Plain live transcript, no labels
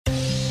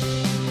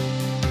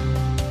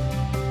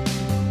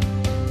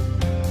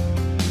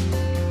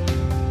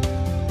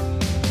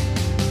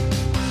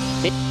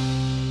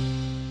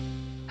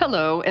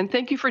Hello, and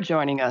thank you for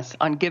joining us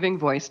on Giving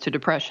Voice to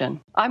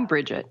Depression. I'm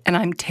Bridget. And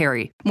I'm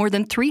Terry. More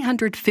than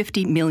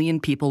 350 million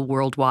people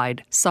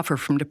worldwide suffer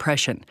from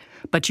depression,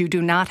 but you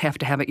do not have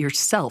to have it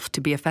yourself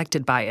to be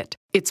affected by it.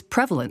 Its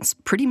prevalence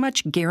pretty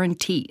much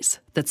guarantees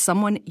that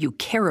someone you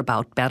care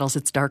about battles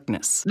its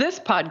darkness. This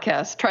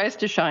podcast tries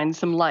to shine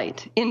some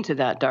light into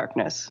that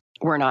darkness.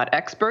 We're not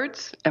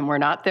experts, and we're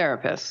not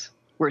therapists.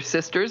 We're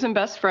sisters and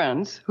best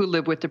friends who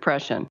live with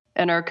depression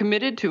and are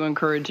committed to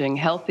encouraging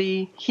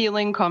healthy,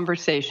 healing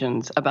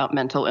conversations about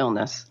mental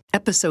illness.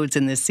 Episodes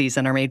in this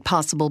season are made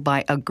possible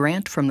by a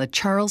grant from the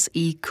Charles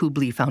E.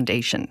 Kubly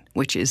Foundation,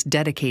 which is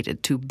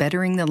dedicated to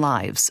bettering the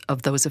lives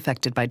of those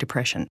affected by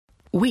depression.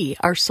 We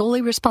are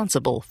solely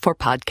responsible for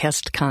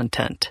podcast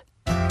content.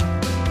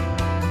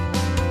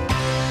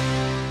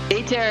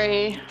 Hey,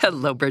 Terry.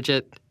 Hello,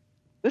 Bridget.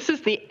 This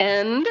is the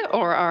end,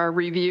 or our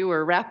review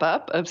or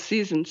wrap-up of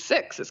Season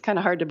 6. It's kind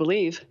of hard to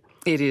believe.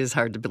 It is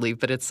hard to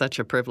believe, but it's such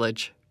a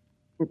privilege.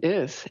 It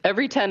is.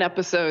 Every 10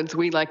 episodes,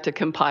 we like to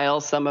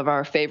compile some of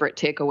our favorite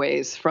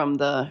takeaways from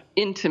the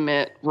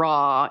intimate,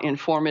 raw,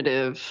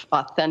 informative,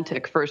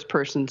 authentic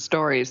first-person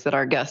stories that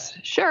our guests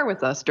share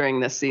with us during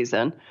this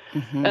season.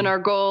 Mm-hmm. And our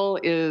goal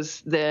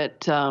is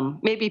that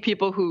maybe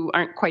people who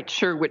aren't quite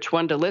sure which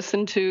one to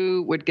listen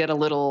to would get a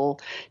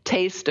little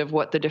taste of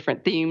what the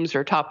different themes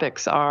or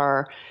topics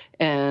are.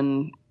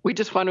 And we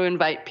just want to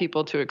invite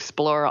people to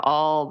explore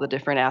all the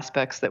different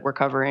aspects that we're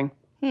covering.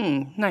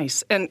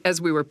 Nice. And as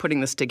we were putting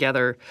this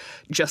together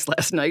just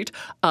last night,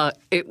 I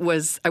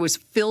was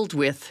filled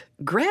with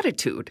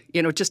gratitude,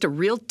 just a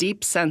real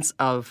deep sense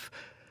of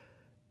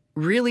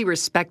really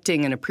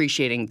respecting and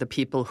appreciating the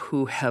people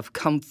who have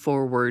come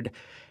forward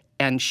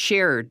and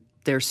shared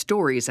their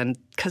stories. And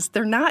because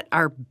they're not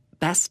our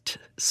best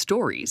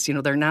stories,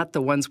 they're not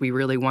the ones we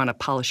really want to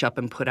polish up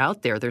and put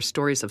out there. They're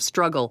stories of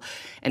struggle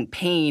and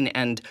pain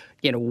and,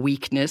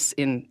 weakness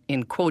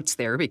in quotes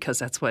there, because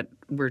that's what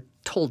we're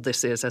told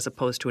this is as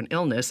opposed to an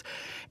illness.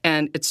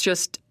 And it's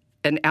just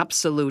an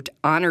absolute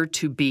honor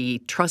to be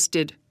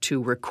trusted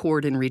to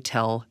record and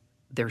retell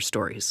their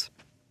stories.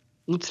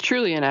 It's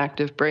truly an act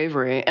of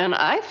bravery. And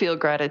I feel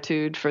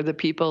gratitude for the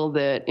people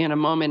that in a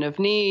moment of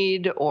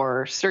need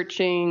or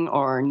searching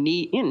or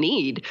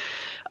need,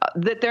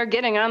 that they're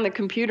getting on the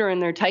computer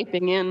and they're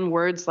typing in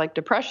words like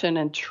depression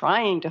and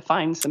trying to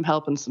find some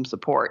help and some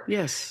support.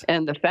 Yes.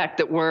 And the fact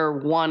that we're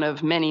one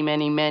of many,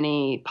 many,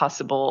 many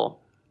possible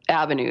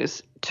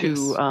avenues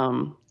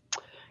to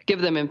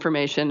give them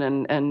information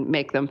and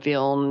make them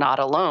feel not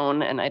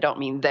alone. And I don't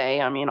mean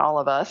they, I mean all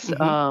of us.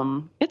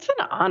 Mm-hmm. It's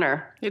an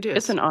honor. It is.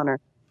 It's an honor.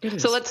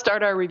 So let's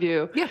start our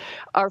review. Yeah.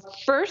 Our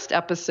first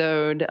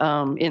episode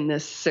in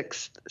this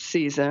 6th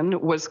season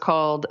was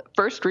called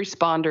First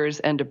Responders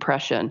and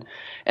Depression.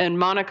 And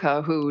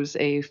Monica, who's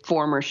a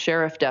former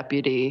sheriff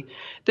deputy,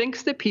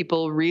 thinks that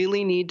people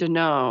really need to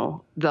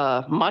know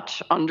the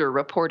much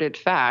underreported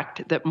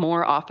fact that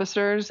more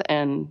officers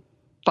and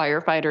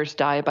firefighters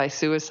die by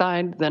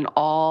suicide than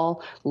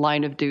all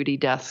line-of-duty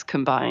deaths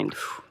combined.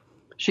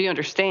 She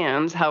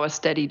understands how a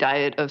steady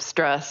diet of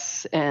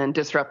stress and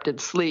disrupted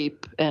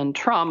sleep and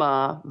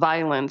trauma,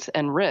 violence,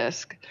 and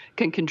risk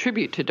can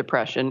contribute to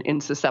depression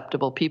in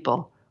susceptible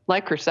people,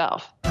 like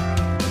herself. And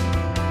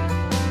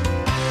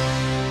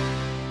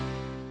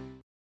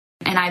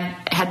I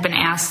had been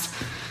asked,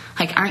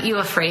 aren't you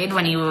afraid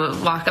when you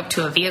walk up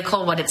to a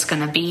vehicle what it's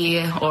going to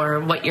be or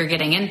what you're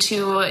getting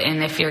into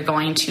and if you're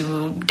going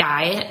to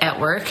die at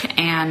work?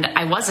 And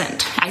I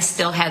wasn't. I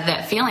still had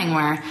that feeling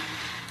where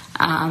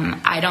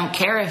I don't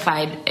care if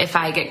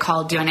I get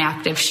called to an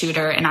active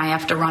shooter and I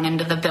have to run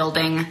into the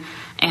building,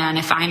 and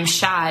if I'm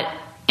shot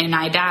and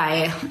I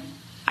die,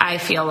 I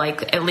feel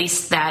like at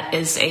least that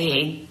is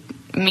a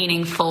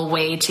meaningful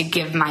way to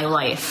give my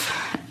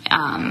life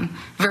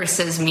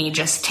versus me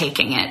just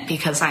taking it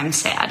because I'm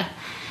sad.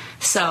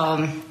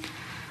 So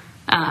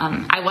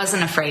I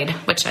wasn't afraid,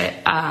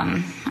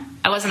 I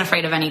wasn't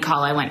afraid of any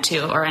call I went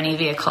to or any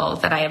vehicle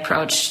that I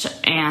approached,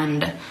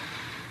 and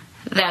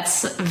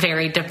that's a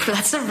really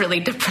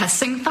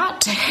depressing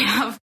thought to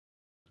have.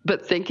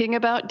 But thinking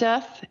about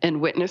death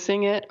and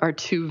witnessing it are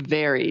two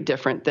very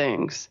different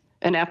things.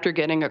 And after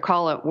getting a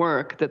call at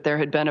work that there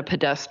had been a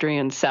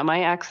pedestrian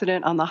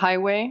semi-accident on the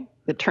highway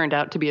that turned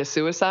out to be a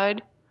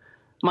suicide,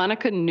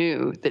 Monica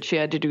knew that she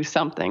had to do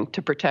something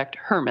to protect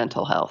her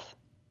mental health.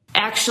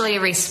 Actually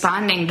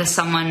responding to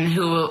someone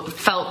who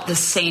felt the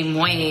same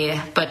way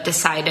but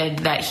decided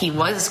that he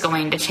was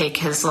going to take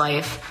his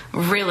life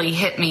really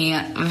hit me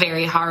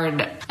very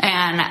hard.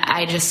 And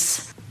I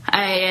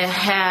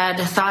had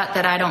thought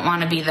that I don't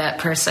want to be that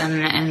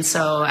person, and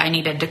so I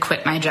needed to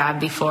quit my job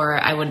before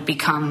I would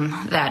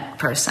become that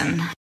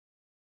person.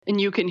 And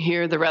you can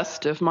hear the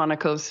rest of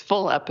Monica's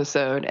full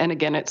episode. And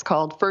again, it's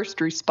called First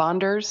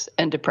Responders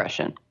and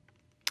Depression.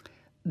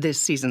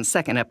 This season's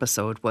second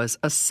episode was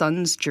a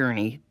son's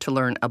journey to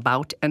learn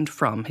about and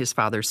from his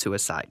father's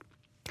suicide.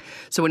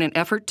 So in an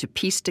effort to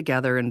piece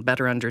together and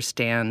better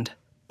understand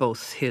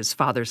both his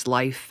father's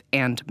life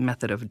and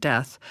method of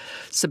death,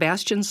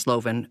 Sebastian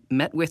Slovin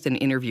met with and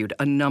interviewed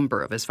a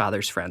number of his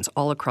father's friends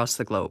all across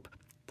the globe.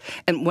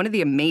 And one of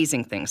the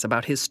amazing things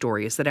about his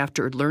story is that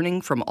after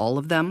learning from all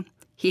of them,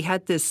 he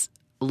had this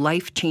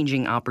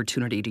life-changing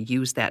opportunity to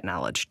use that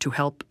knowledge to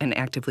help an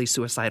actively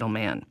suicidal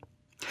man.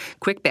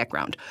 Quick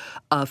background.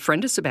 A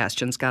friend of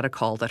Sebastian's got a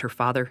call that her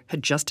father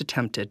had just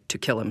attempted to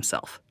kill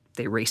himself.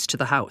 They raced to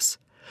the house.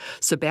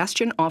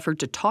 Sebastian offered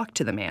to talk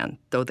to the man,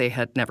 though they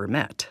had never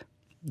met.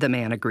 The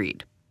man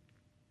agreed.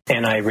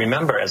 And I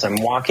remember as I'm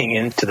walking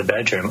into the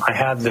bedroom, I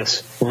have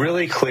this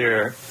really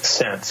clear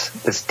sense,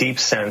 this deep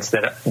sense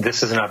that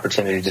this is an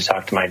opportunity to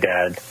talk to my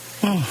dad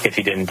if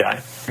he didn't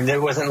die. There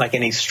wasn't like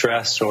any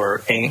stress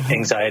or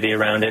anxiety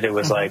around it. It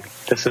was like,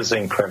 this is an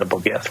incredible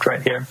gift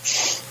right here.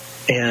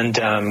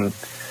 And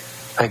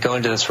I go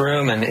into this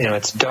room and,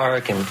 it's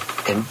dark and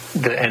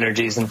the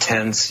energy is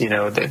intense.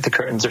 The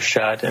curtains are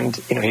shut and,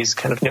 he's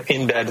kind of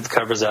in bed with the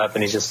covers up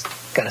and he's just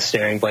kind of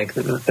staring blank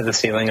at the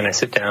ceiling. And I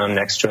sit down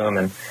next to him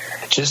and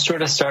just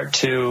sort of start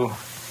to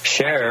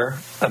share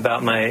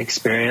about my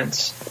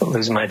experience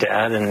losing my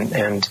dad.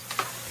 And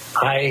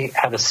I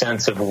have a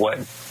sense of what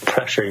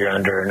pressure you're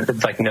under,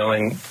 and like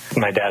knowing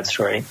my dad's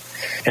story.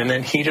 And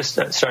then he just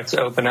starts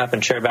to open up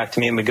and share back to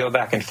me, and we go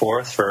back and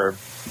forth for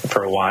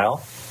a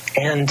while.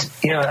 And,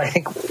 I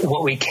think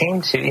what I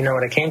came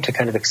to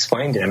kind of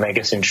explain to him, I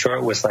guess in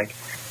short, was like,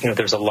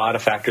 there's a lot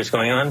of factors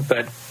going on,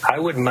 but I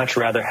would much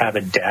rather have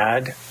a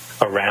dad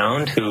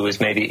around who is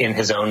maybe in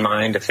his own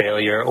mind a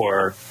failure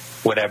or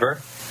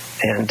whatever.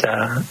 And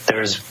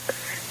there's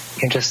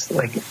just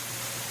like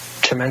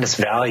tremendous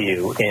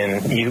value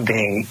in you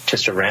being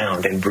just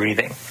around and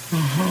breathing.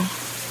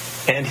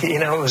 Mm-hmm. And,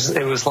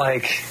 it was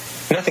like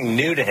nothing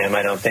new to him,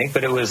 I don't think,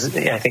 but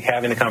I think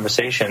having the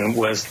conversation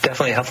was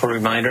definitely a helpful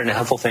reminder and a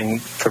helpful thing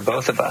for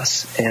both of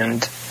us.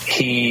 And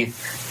he,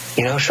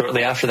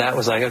 shortly after that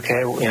was like,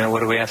 okay, what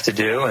do we have to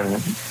do?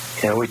 And,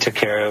 we took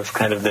care of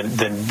kind of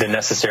the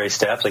necessary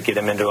steps, like get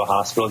him into a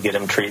hospital, get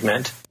him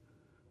treatment.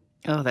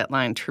 Oh, that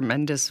line,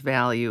 tremendous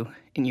value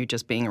in you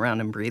just being around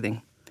and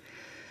breathing.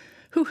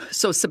 Whew.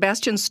 So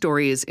Sebastian's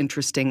story is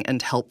interesting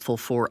and helpful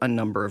for a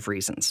number of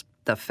reasons.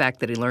 The fact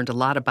that he learned a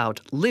lot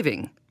about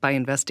living by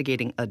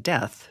investigating a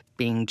death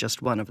being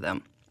just one of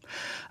them.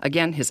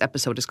 Again, his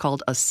episode is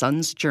called A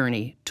Son's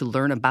Journey to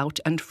Learn About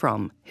and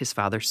From His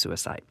Father's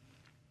Suicide.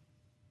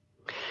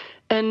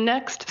 And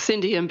next,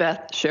 Cindy and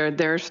Beth shared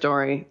their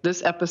story.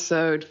 This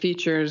episode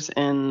features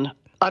an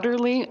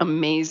utterly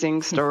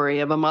amazing story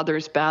of a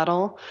mother's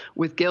battle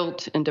with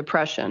guilt and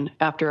depression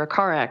after a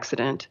car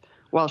accident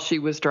while she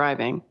was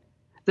driving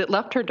that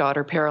left her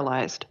daughter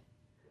paralyzed.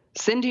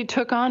 Cindy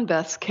took on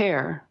Beth's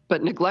care,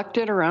 but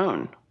neglected her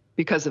own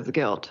because of the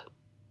guilt.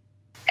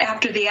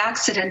 After the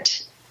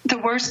accident, the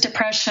worst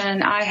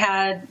depression I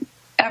had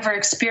ever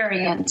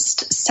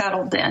experienced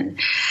settled in.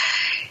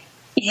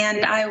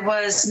 And I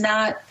was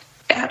not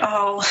at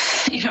all,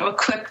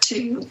 equipped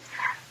to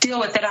deal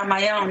with it on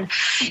my own.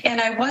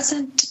 And I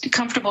wasn't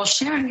comfortable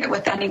sharing it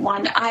with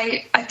anyone.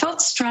 I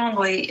felt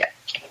strongly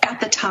at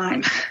the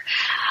time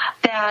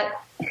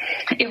that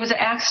it was an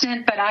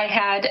accident, but I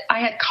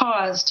had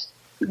caused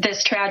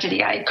this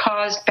tragedy. I had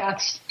caused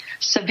Beth's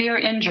severe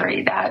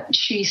injury that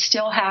she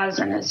still has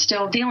and is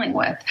still dealing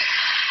with.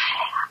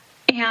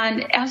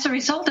 And as a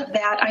result of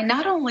that, I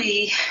not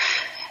only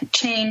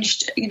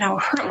changed,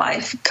 her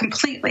life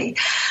completely,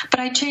 but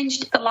I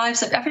changed the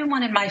lives of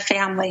everyone in my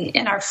family,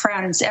 in our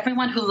friends,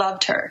 everyone who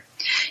loved her.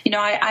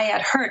 I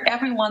had hurt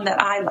everyone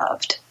that I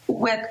loved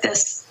with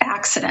this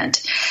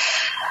accident.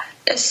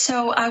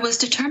 So I was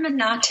determined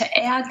not to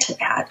add to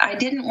that. I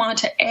didn't want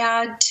to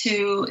add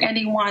to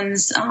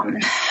anyone's, I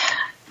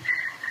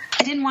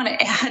didn't want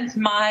to add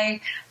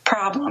my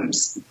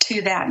problems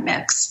to that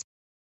mix.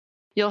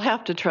 You'll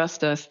have to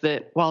trust us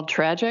that while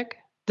tragic,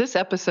 this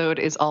episode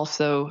is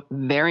also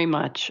very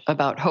much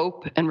about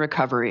hope and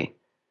recovery.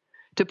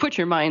 To put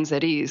your minds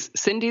at ease,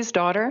 Cindy's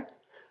daughter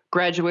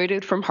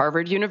graduated from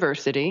Harvard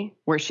University,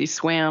 where she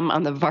swam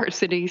on the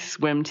varsity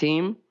swim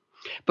team,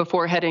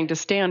 before heading to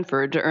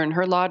Stanford to earn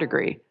her law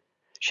degree.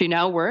 She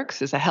now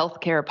works as a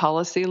healthcare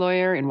policy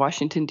lawyer in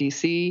Washington,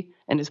 D.C.,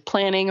 and is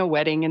planning a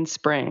wedding in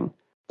spring.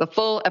 The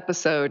full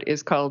episode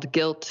is called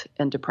Guilt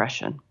and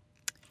Depression.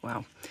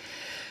 Wow.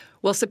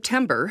 Well,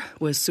 September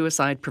was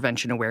Suicide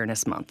Prevention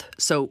Awareness Month,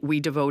 so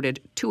we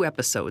devoted 2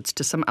 episodes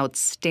to some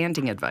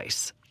outstanding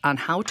advice on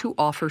how to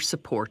offer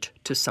support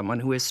to someone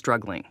who is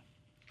struggling.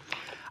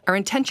 Our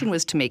intention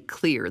was to make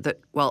clear that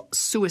while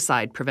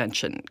suicide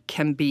prevention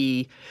can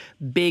be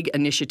big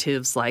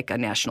initiatives like a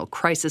national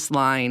crisis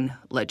line,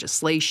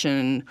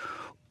 legislation,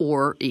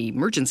 or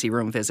emergency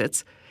room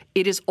visits,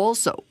 it is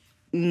also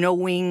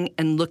knowing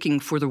and looking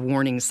for the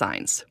warning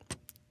signs,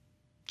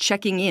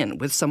 checking in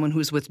with someone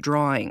who's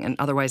withdrawing and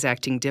otherwise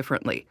acting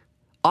differently,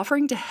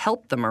 offering to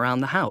help them around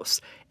the house,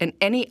 and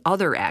any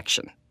other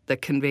action that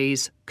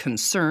conveys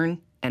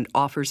concern and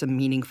offers a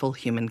meaningful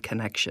human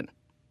connection.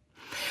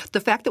 The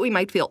fact that we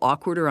might feel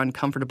awkward or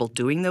uncomfortable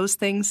doing those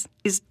things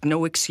is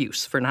no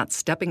excuse for not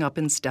stepping up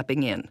and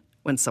stepping in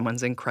when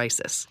someone's in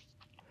crisis.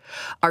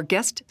 Our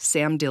guest,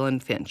 Sam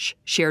Dillon Finch,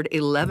 shared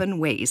 11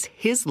 ways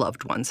his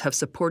loved ones have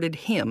supported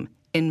him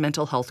in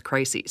mental health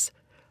crises.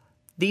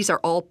 These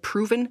are all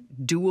proven,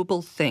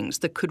 doable things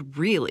that could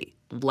really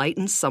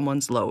lighten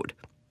someone's load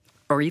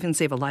or even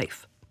save a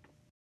life.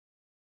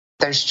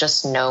 There's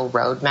just no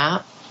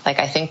roadmap. Like,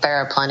 I think there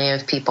are plenty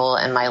of people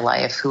in my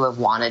life who have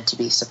wanted to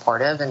be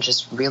supportive and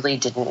just really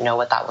didn't know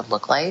what that would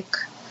look like.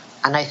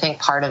 And I think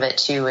part of it,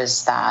 too,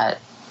 is that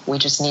we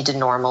just need to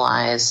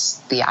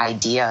normalize the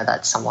idea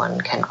that someone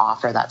can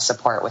offer that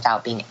support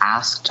without being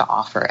asked to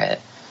offer it,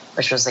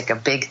 which was like a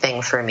big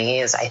thing for me.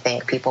 Is I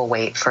think people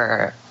wait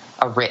for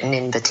a written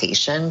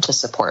invitation to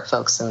support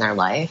folks in their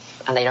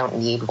life, and they don't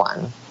need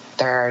one.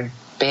 There are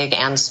big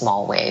and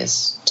small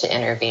ways to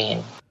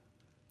intervene.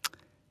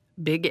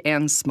 Big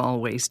and small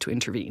ways to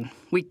intervene.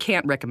 We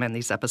can't recommend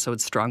these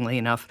episodes strongly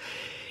enough.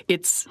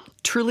 It's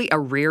truly a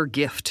rare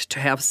gift to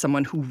have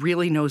someone who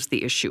really knows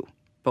the issue,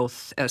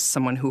 both as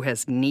someone who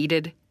has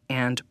needed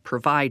and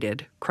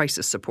provided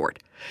crisis support,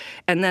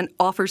 and then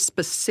offers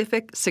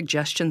specific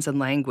suggestions and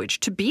language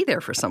to be there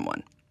for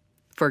someone.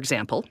 For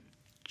example,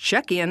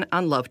 check in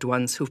on loved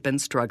ones who've been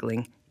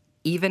struggling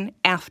even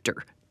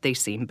after they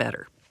seem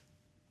better.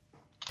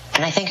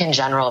 And I think in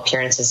general,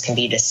 appearances can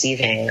be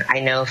deceiving.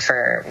 I know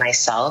for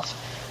myself,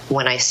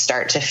 when I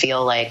start to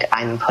feel like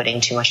I'm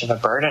putting too much of a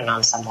burden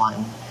on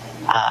someone,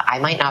 I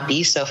might not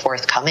be so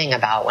forthcoming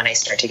about when I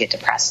start to get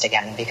depressed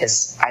again,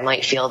 because I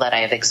might feel that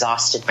I have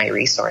exhausted my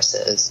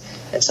resources.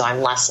 And so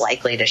I'm less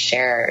likely to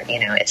share,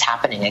 it's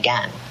happening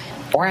again.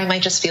 Or I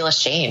might just feel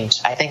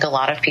ashamed. I think a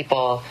lot of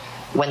people,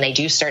 when they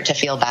do start to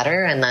feel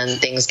better and then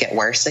things get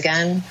worse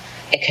again,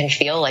 it can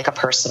feel like a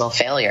personal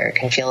failure. It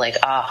can feel like,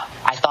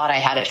 I thought I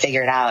had it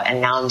figured out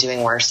and now I'm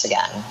doing worse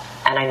again.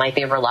 And I might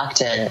be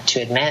reluctant to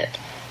admit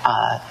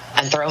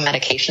and throw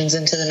medications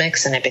into the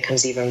mix, and it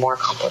becomes even more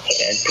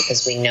complicated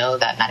because we know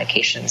that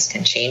medications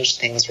can change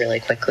things really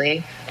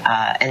quickly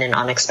and in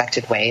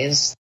unexpected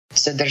ways.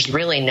 So there's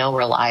really no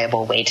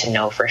reliable way to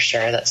know for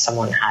sure that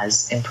someone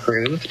has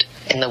improved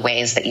in the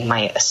ways that you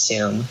might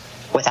assume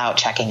without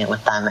checking in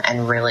with them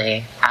and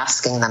really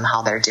asking them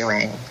how they're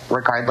doing,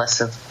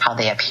 regardless of how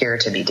they appear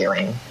to be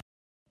doing.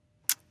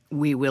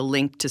 We will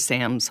link to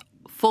Sam's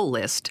full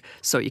list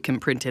so you can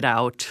print it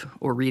out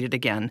or read it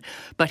again,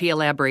 but he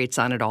elaborates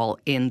on it all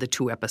in the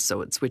 2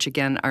 episodes, which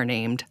again are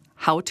named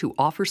How to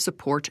Offer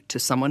Support to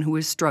Someone Who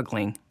is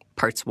Struggling,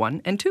 Parts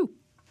 1 and 2.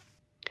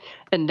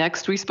 And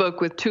next we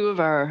spoke with 2 of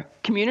our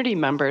community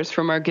members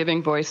from our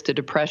Giving Voice to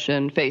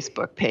Depression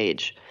Facebook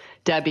page,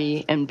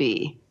 Debbie and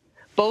Bea.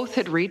 Both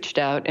had reached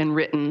out and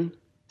written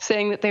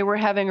saying that they were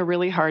having a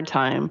really hard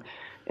time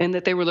and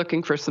that they were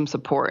looking for some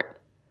support.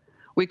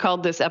 We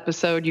called this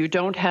episode, You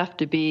Don't Have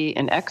to Be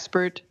an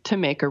Expert to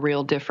Make a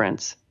Real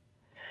Difference.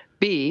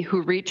 Bea,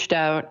 who reached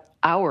out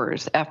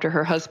hours after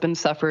her husband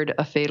suffered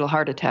a fatal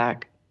heart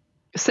attack,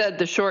 said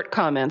the short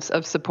comments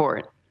of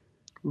support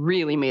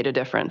really made a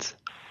difference.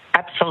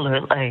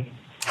 Absolutely.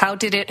 How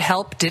did it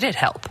help? Did it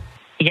help?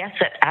 Yes,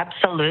 it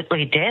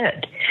absolutely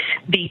did,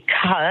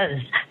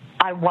 because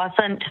I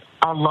wasn't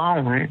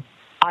alone.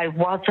 I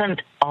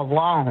wasn't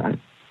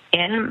alone.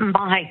 In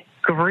my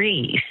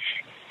grief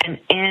and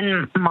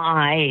in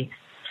my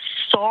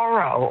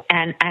sorrow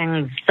and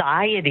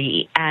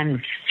anxiety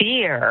and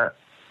fear,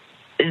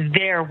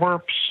 there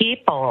were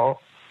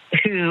people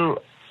who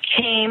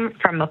came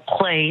from a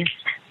place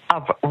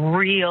of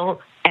real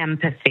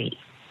empathy.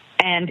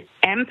 And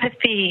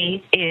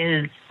empathy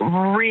is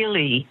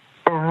really,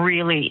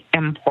 really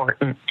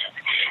important.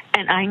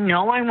 And I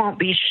know I won't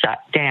be shut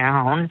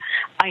down.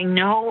 I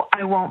know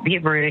I won't be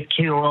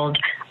ridiculed.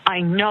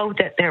 I know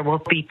that there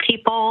will be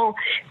people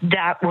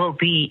that will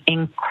be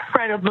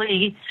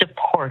incredibly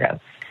supportive.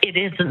 It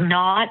is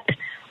not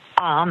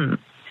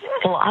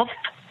fluff.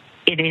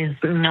 It is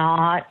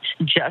not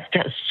just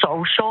a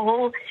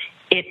social.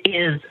 It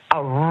is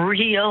a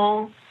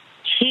real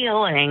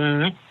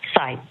healing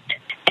site.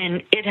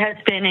 And it has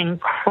been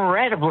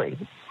incredibly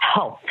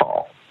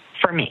helpful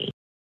for me.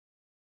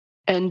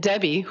 And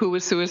Debbie, who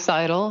was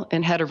suicidal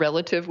and had a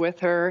relative with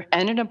her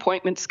and an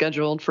appointment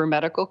scheduled for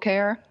medical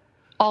care,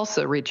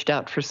 also reached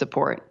out for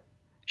support.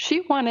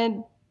 She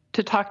wanted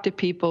to talk to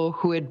people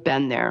who had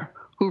been there,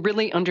 who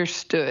really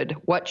understood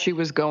what she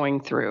was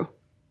going through.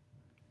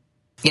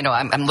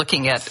 I'm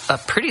looking at a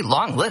pretty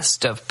long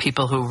list of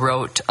people who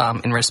wrote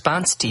in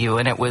response to you,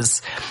 and it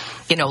was,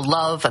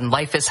 love and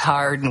life is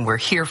hard and we're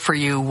here for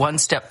you, one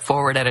step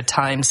forward at a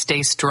time,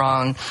 stay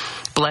strong,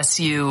 bless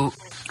you.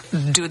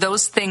 Do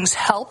those things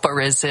help,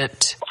 or is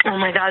it? Oh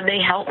my God,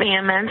 they help me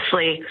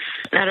immensely.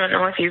 I don't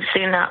know if you've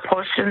seen that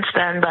post since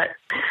then, but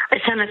I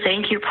sent a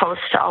thank you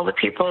post to all the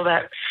people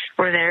that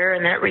were there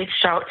and that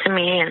reached out to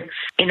me. And,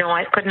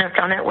 I couldn't have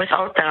done it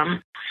without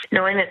them.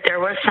 Knowing that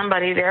there was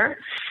somebody there,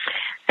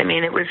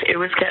 it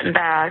was getting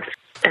bad.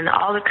 And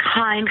all the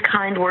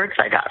kind words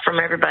I got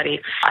from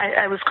everybody.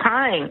 I was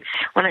crying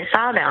when I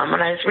saw them.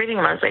 When I was reading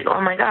them, I was like,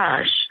 oh my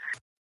gosh.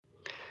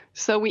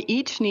 So we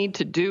each need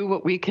to do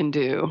what we can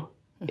do.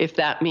 If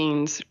that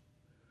means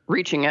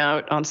reaching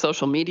out on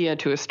social media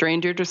to a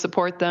stranger to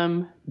support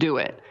them, do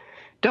it.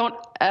 Don't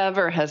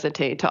ever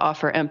hesitate to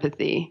offer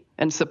empathy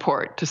and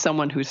support to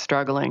someone who's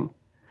struggling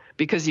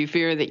because you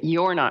fear that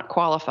you're not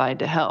qualified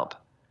to help.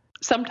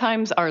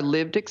 Sometimes our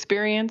lived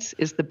experience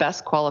is the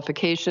best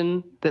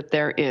qualification that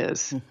there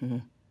is. Mm-hmm.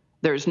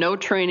 There's no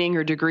training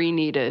or degree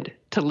needed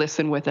to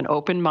listen with an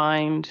open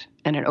mind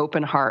and an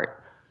open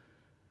heart,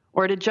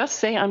 or to just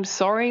say, I'm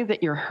sorry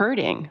that you're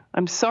hurting.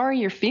 I'm sorry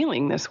you're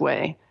feeling this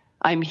way.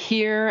 I'm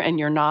here and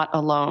you're not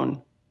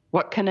alone.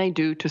 What can I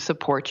do to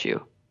support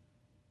you?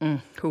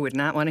 Who would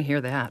not want to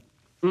hear that?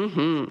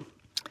 Mm-hmm.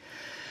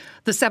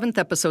 The 7th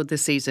episode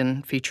this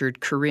season featured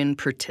Corinne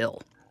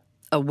Pertil,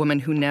 a woman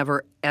who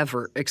never,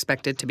 ever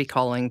expected to be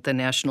calling the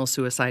National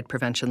Suicide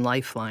Prevention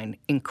Lifeline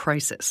in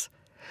crisis.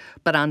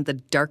 But on the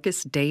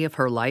darkest day of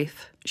her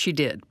life, she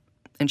did.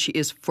 And she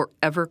is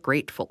forever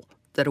grateful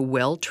that a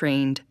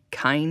well-trained,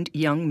 kind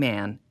young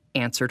man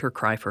answered her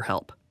cry for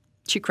help.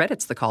 She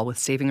credits the call with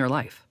saving her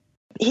life.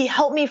 He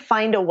helped me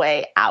find a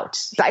way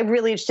out. I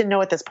really just didn't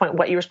know at this point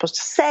what you were supposed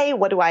to say.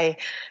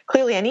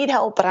 Clearly I need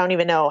help, but I don't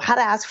even know how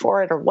to ask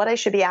for it or what I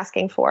should be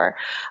asking for.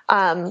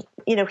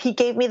 He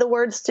gave me the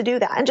words to do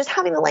that. And just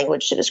having the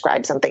language to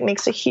describe something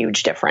makes a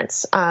huge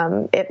difference.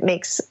 It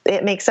makes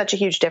such a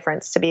huge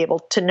difference to be able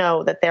to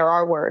know that there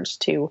are words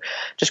to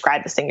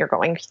describe this thing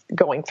you're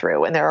going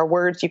through. And there are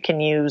words you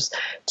can use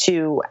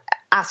to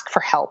ask for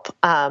help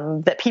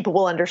that people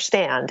will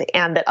understand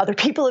and that other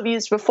people have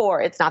used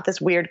before. It's not this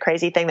weird,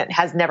 crazy thing that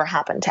has never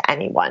happened to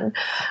anyone.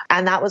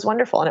 And that was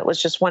wonderful. And it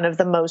was just one of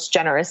the most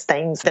generous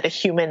things that a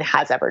human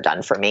has ever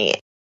done for me.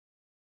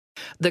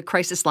 The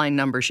crisis line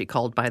number she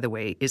called, by the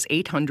way, is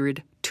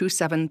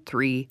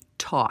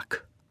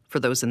 800-273-TALK. For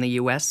those in the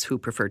U.S. who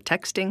prefer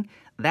texting,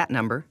 that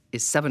number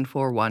is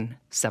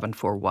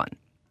 741-741.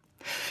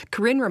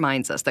 Corinne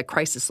reminds us that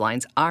crisis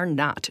lines are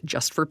not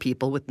just for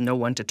people with no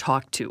one to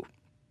talk to.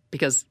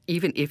 Because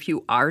even if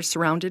you are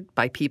surrounded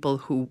by people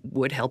who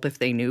would help if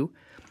they knew,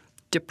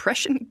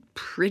 depression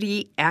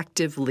pretty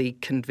actively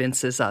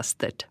convinces us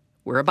that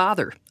we're a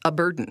bother, a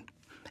burden,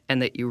 and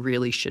that you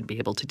really should be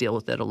able to deal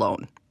with it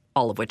alone,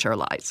 all of which are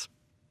lies.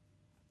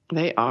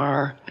 They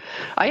are.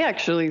 I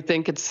actually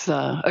think it's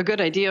a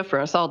good idea for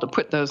us all to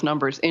put those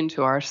numbers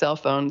into our cell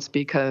phones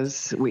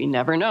because we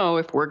never know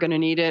if we're going to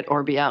need it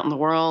or be out in the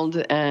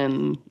world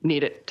and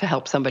need it to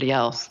help somebody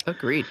else.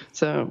 Agreed.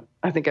 So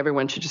I think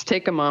everyone should just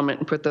take a moment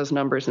and put those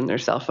numbers in their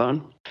cell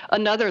phone.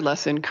 Another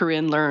lesson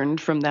Corinne learned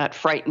from that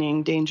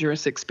frightening,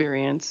 dangerous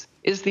experience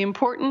is the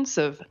importance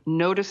of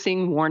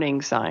noticing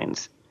warning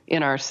signs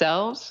in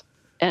ourselves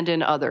and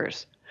in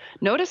others.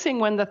 Noticing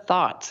when the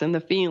thoughts and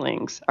the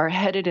feelings are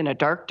headed in a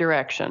dark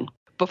direction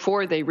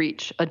before they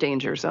reach a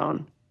danger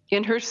zone.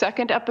 In her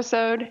 2nd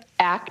episode,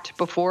 Act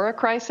Before a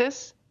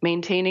Crisis,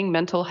 Maintaining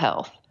Mental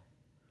Health,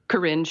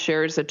 Corinne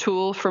shares a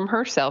tool from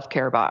her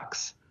self-care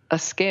box, a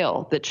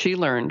scale that she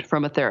learned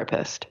from a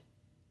therapist.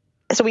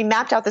 So we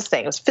mapped out this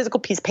thing. It was a physical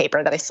piece of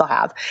paper that I still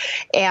have.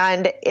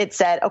 And it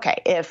said,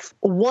 okay, if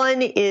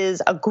 1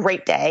 is a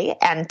great day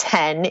and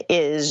 10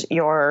 is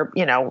your,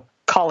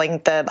 calling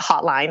the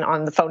hotline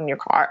on the phone in your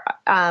car.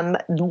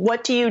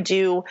 What do you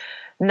do,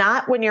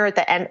 not when you're at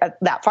the end,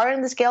 that far end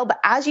of the scale, but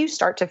as you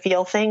start to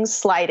feel things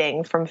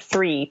sliding from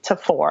 3 to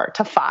 4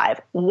 to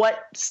 5, what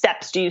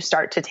steps do you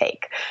start to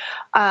take?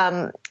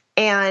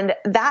 And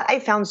that I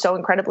found so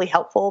incredibly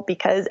helpful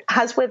because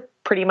as with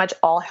pretty much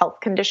all health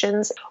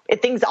conditions,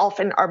 things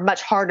often are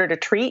much harder to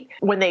treat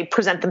when they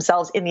present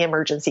themselves in the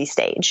emergency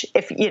stage.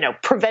 If,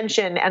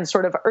 prevention and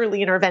sort of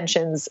early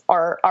interventions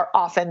are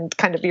often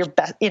kind of your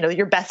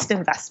best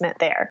investment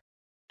there.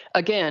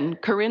 Again,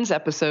 Corinne's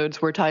episodes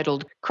were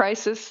titled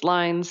Crisis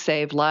Lines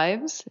Save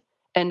Lives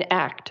and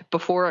Act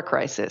Before a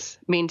Crisis,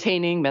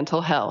 Maintaining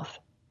Mental Health,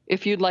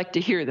 if you'd like to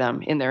hear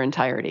them in their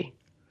entirety.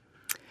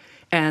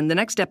 And the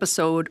next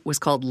episode was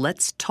called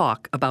Let's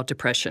Talk About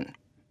Depression.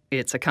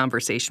 It's a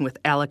conversation with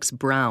Alex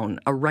Brown,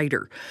 a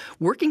writer,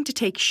 working to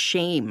take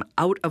shame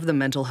out of the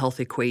mental health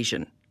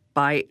equation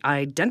by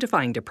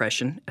identifying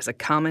depression as a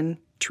common,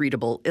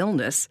 treatable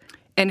illness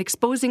and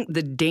exposing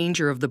the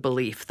danger of the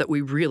belief that we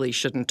really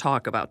shouldn't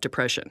talk about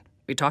depression.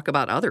 We talk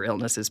about other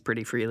illnesses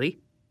pretty freely.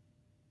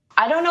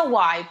 I don't know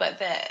why,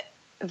 but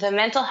the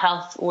mental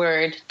health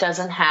word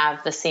doesn't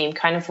have the same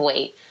kind of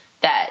weight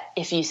that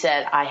if you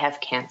said, I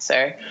have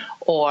cancer,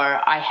 or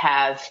I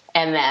have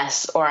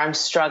MS, or I'm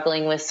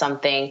struggling with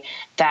something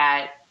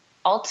that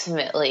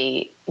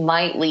ultimately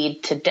might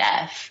lead to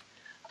death.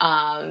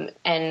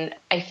 And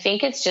I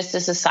think it's just a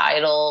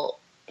societal,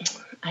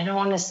 I don't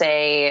want to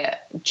say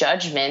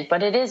judgment,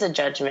 but it is a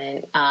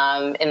judgment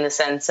in the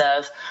sense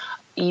of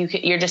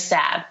you're just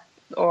sad,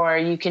 or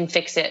you can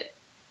fix it.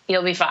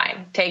 You'll be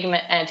fine. Take an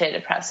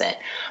antidepressant.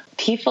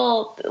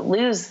 People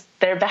lose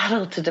their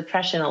battle to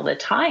depression all the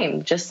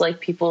time, just like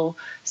people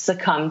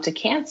succumb to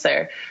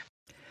cancer.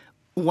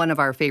 One of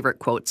our favorite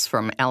quotes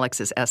from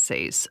Alex's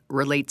essays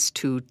relates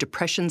to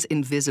depression's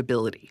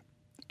invisibility.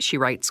 She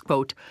writes,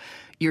 quote,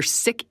 "You're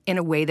sick in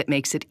a way that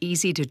makes it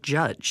easy to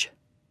judge.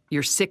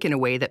 You're sick in a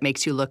way that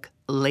makes you look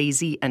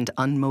lazy and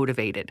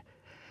unmotivated.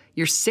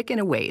 You're sick in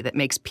a way that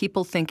makes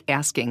people think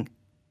asking,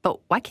 but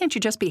why can't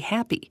you just be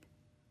happy,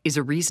 is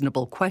a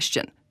reasonable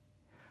question.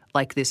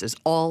 Like this is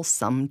all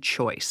some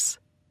choice.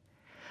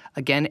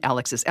 Again,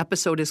 Alex's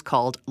episode is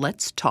called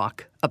Let's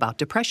Talk About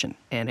Depression,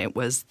 and it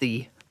was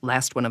the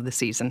last one of the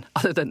season,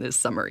 other than this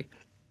summary.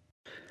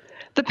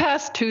 The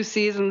past 2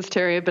 seasons,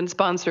 Terry, have been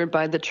sponsored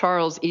by the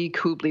Charles E.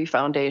 Kubley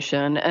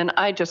Foundation, and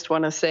I just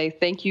want to say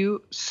thank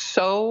you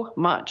so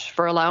much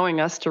for allowing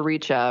us to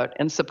reach out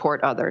and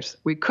support others.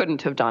 We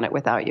couldn't have done it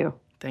without you.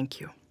 Thank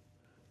you.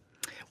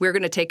 We're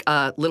going to take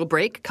a little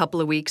break, a couple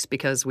of weeks,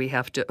 because we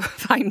have to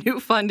find new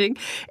funding,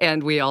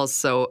 and we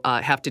also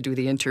have to do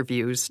the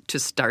interviews to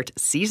start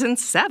Season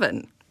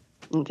 7.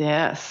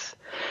 Yes.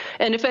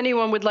 And if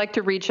anyone would like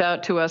to reach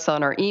out to us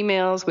on our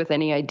emails with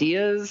any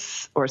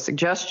ideas or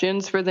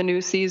suggestions for the new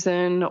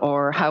season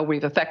or how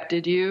we've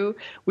affected you,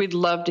 we'd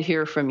love to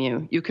hear from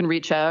you. You can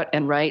reach out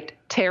and write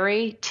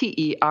Terry,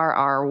 Terry,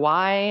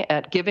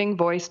 at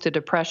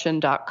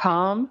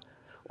givingvoicetodepression.com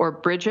or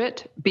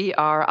Bridget, Bridget,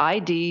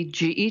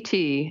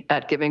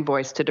 at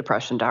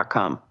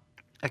givingvoicetodepression.com.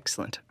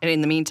 Excellent. And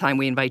in the meantime,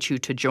 we invite you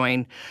to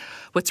join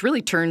what's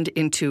really turned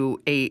into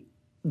a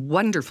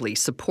wonderfully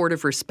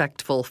supportive,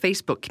 respectful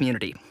Facebook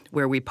community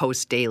where we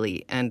post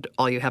daily. And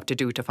all you have to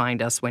do to find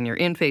us when you're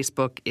in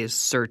Facebook is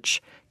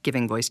search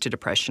Giving Voice to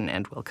Depression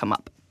and we'll come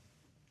up.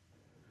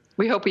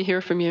 We hope we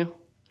hear from you.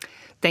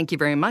 Thank you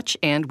very much.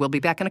 And we'll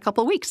be back in a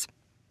couple of weeks.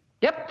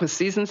 Yep, with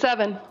Season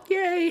 7.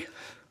 Yay.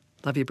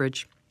 Love you,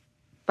 Bridge.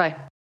 Bye.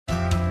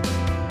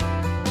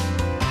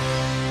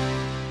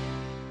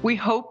 We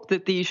hope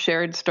that these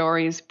shared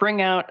stories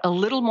bring out a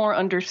little more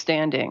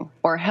understanding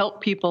or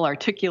help people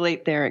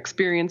articulate their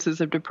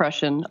experiences of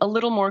depression a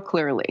little more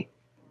clearly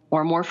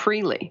or more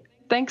freely.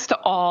 Thanks to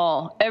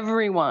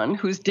everyone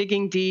who's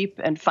digging deep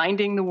and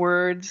finding the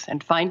words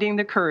and finding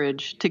the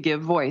courage to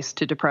give voice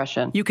to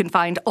depression. You can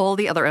find all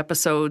the other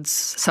episodes,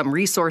 some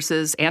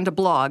resources, and a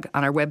blog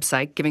on our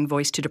website,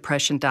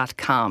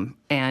 givingvoicetodepression.com.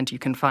 And you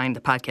can find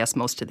the podcast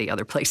most of the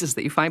other places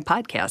that you find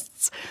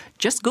podcasts.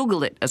 Just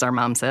Google it, as our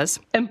mom says.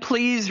 And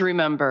please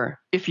remember,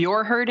 if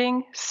you're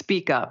hurting,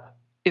 speak up.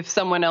 If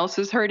someone else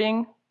is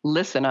hurting,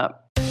 listen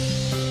up.